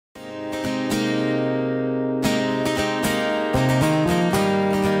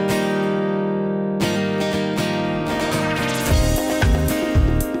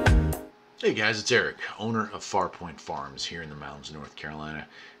guys, it's Eric, owner of Farpoint Farms here in the mountains of North Carolina.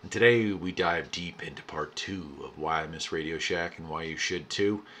 And today we dive deep into part 2 of why I miss Radio Shack and why you should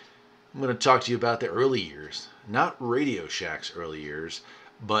too. I'm going to talk to you about the early years. Not Radio Shack's early years,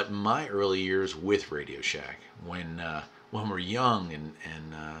 but my early years with Radio Shack. When we're young and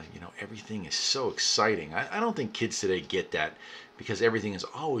everything is so exciting. I don't think kids today get that because everything is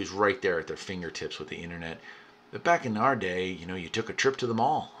always right there at their fingertips with the internet. But back in our day, you took a trip to the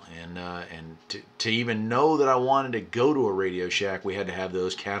mall, and to even know that I wanted to go to a Radio Shack, we had to have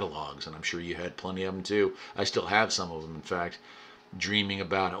those catalogs, and I'm sure you had plenty of them too. I still have some of them, in fact, dreaming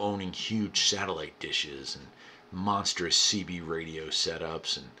about owning huge satellite dishes and monstrous CB radio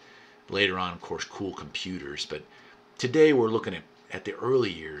setups, and later on, of course, cool computers. But today we're looking at the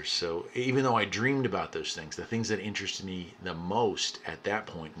early years, so even though I dreamed about those things, the things that interested me the most at that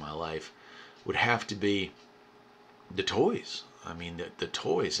point in my life would have to be the toys. I mean, the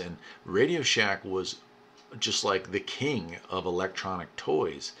toys. And Radio Shack was just like the king of electronic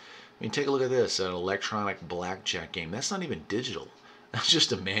toys. I mean, take a look at this, an electronic blackjack game. That's not even digital. That's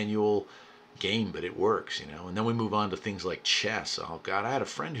just a manual game, but it works, And then we move on to things like chess. Oh, God, I had a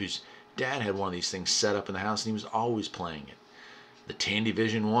friend whose dad had one of these things set up in the house, and he was always playing it. The Tandy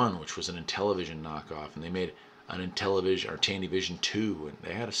Vision 1, which was an Intellivision knockoff, and they made an Intellivision or Tandy Vision 2, and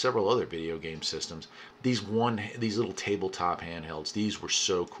they had several other video game systems. These little tabletop handhelds, these were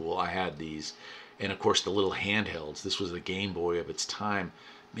so cool. I had these, and of course the little handhelds. This was the Game Boy of its time.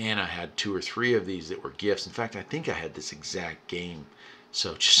 Man, I had 2 or 3 of these that were gifts. In fact, I think I had this exact game.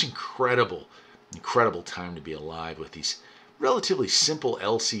 So just incredible time to be alive with these relatively simple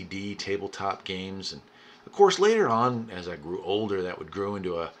LCD tabletop games. And of course, later on, as I grew older, that would grow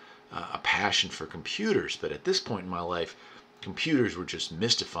into a passion for computers. But at this point in my life, computers were just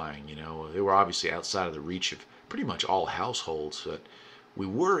mystifying. They were obviously outside of the reach of pretty much all households, but we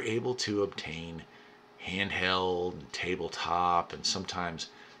were able to obtain handheld and tabletop and sometimes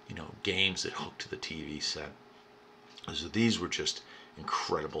games that hooked to the TV set. So these were just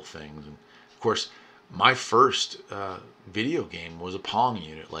incredible things. And of course, my first video game was a Pong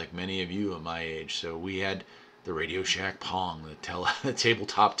unit, like many of you at my age. So we had the Radio Shack Pong, the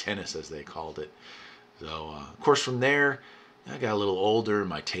tabletop tennis, as they called it. So, of course, from there, I got a little older,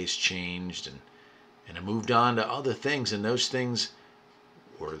 my taste changed, and I moved on to other things, and those things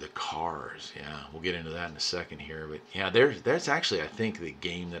were the cars. Yeah, we'll get into that in a second here. But yeah, there's actually, I think, the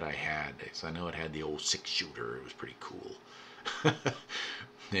game that I had. So I know it had the old 6-shooter. It was pretty cool.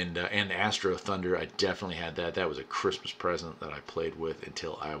 And Astro Thunder, I definitely had that. That was a Christmas present that I played with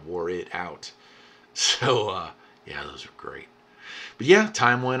until I wore it out. So, yeah, those are great. But yeah,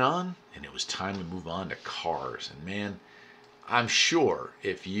 time went on, and it was time to move on to cars. And man, I'm sure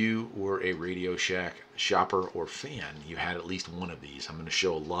if you were a Radio Shack shopper or fan, you had at least one of these. I'm going to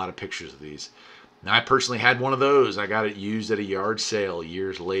show a lot of pictures of these. Now, I personally had one of those. I got it used at a yard sale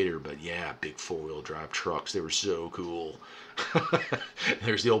years later. But yeah, big 4-wheel drive trucks. They were so cool.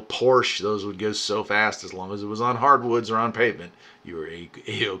 There's the old Porsche. Those would go so fast as long as it was on hardwoods or on pavement. You were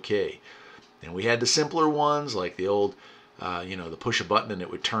A-okay. And we had the simpler ones, like the old, the push a button and it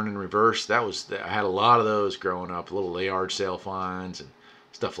would turn in reverse. I had a lot of those growing up, little yard sale finds and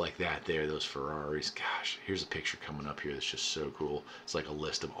stuff like that there, those Ferraris. Gosh, here's a picture coming up here that's just so cool. It's like a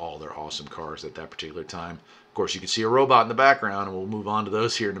list of all their awesome cars at that particular time. Of course, you can see a robot in the background, and we'll move on to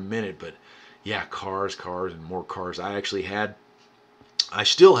those here in a minute. But yeah, cars, and more cars. I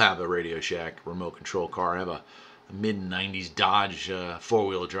still have a Radio Shack remote control car. I have a mid-90s Dodge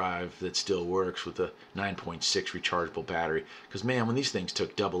 4-wheel drive that still works with a 9.6 rechargeable battery. Because, man, when these things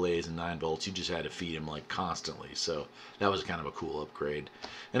took double A's and 9 volts, you just had to feed them like constantly. So that was kind of a cool upgrade.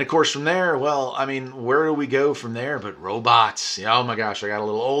 And, of course, from there, well, I mean, where do we go from there but robots? Yeah, oh, my gosh, I got a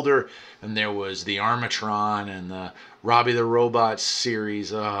little older, and there was the Armatron and the Robbie the Robot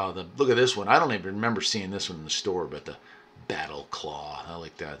series. Oh, look at this one. I don't even remember seeing this one in the store, but the Battle Claw. I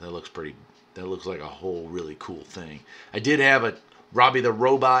like that. That looks like a whole really cool thing. I did have a Robbie the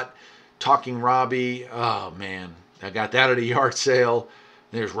Robot, Talking Robbie. Oh, man. I got that at a yard sale.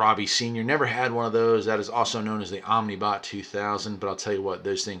 There's Robbie Sr. Never had one of those. That is also known as the Omnibot 2000. But I'll tell you what,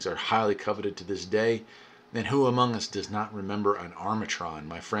 those things are highly coveted to this day. And who among us does not remember an Armatron?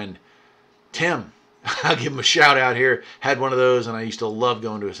 My friend Tim, I'll give him a shout out here, had one of those, and I used to love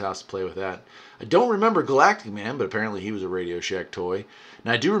going to his house to play with that. I don't remember Galactic Man, but apparently he was a Radio Shack toy.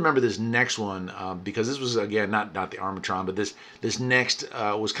 Now I do remember this next one because this was, again, not the Armatron, but this next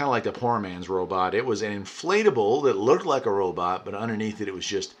was kind of like the Poor Man's robot. It was an inflatable that looked like a robot, but underneath it was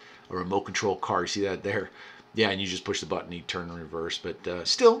just a remote control car. You see that there? Yeah, and you just push the button, you turn in reverse. But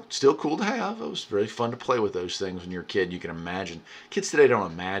still cool to have. It was very fun to play with those things when you're a kid. You can imagine. Kids today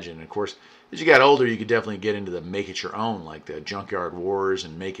don't imagine. Of course, As you got older, you could definitely get into the make it your own, like the Junkyard Wars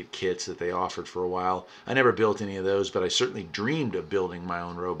and Make It kits that they offered for a while. I never built any of those, but I certainly dreamed of building my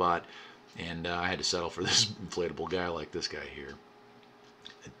own robot, and I had to settle for this inflatable guy like this guy here.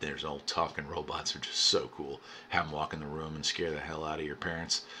 There's old talking robots are just so cool. Have them walk in the room and scare the hell out of your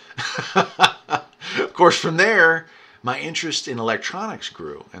parents. Of course, from there, my interest in electronics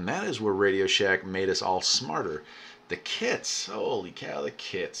grew, and that is where Radio Shack made us all smarter. The kits, holy cow, the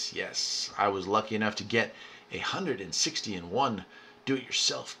kits. Yes, I was lucky enough to get a 160-in-1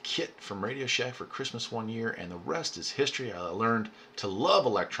 do-it-yourself kit from Radio Shack for Christmas one year, and the rest is history. I learned to love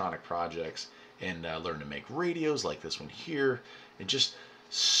electronic projects and learned to make radios like this one here, and just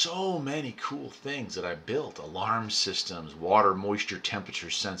so many cool things that I built. Alarm systems, water, moisture, temperature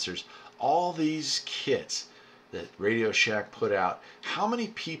sensors, all these kits that Radio Shack put out. How many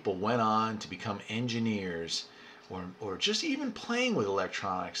people went on to become engineers or just even playing with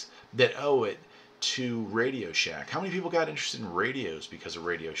electronics that owe it to Radio Shack? How many people got interested in radios because of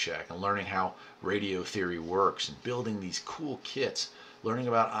Radio Shack and learning how radio theory works and building these cool kits, learning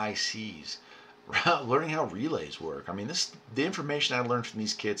about ICs, learning how relays work? I mean, the information I learned from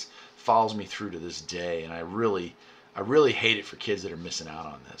these kits follows me through to this day, and I really hate it for kids that are missing out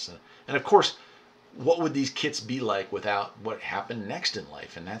on this. And of course, what would these kits be like without what happened next in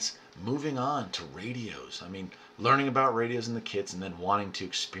life? And that's moving on to radios. I mean, learning about radios in the kits and then wanting to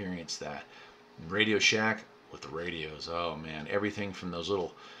experience that. Radio Shack with the radios. Oh man, everything from those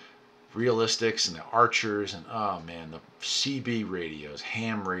little realistics and the Archers and oh man, the CB radios,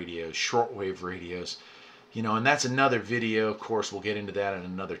 ham radios, shortwave radios. You know, and that's another video. Of course, we'll get into that at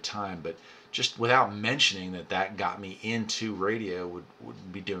another time, but just without mentioning that got me into radio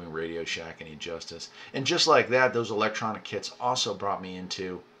wouldn't be doing Radio Shack any justice. And just like that, those electronic kits also brought me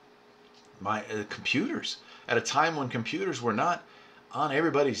into my computers at a time when computers were not on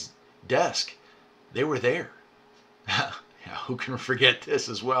everybody's desk. They were there. Who can forget this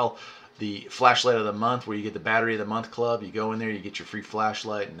as well? The flashlight of the month, where you get the battery of the month club. You go in there, you get your free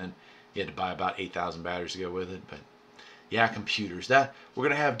flashlight, and then you had to buy about 8,000 batteries to go with it. But yeah, computers. That we're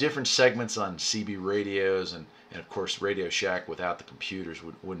gonna have different segments on CB radios, and of course Radio Shack without the computers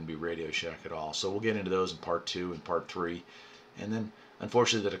wouldn't be Radio Shack at all. So we'll get into those in part 2 and part 3, and then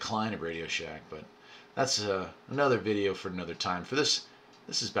unfortunately the decline of Radio Shack. But that's another video for another time. For this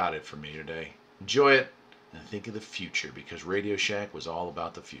is about it for me today. Enjoy it and think of the future, because Radio Shack was all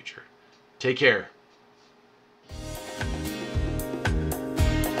about the future. Take care.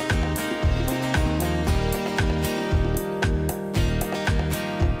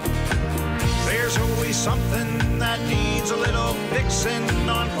 There's always something that needs a little fixing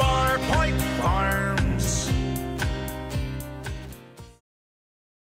on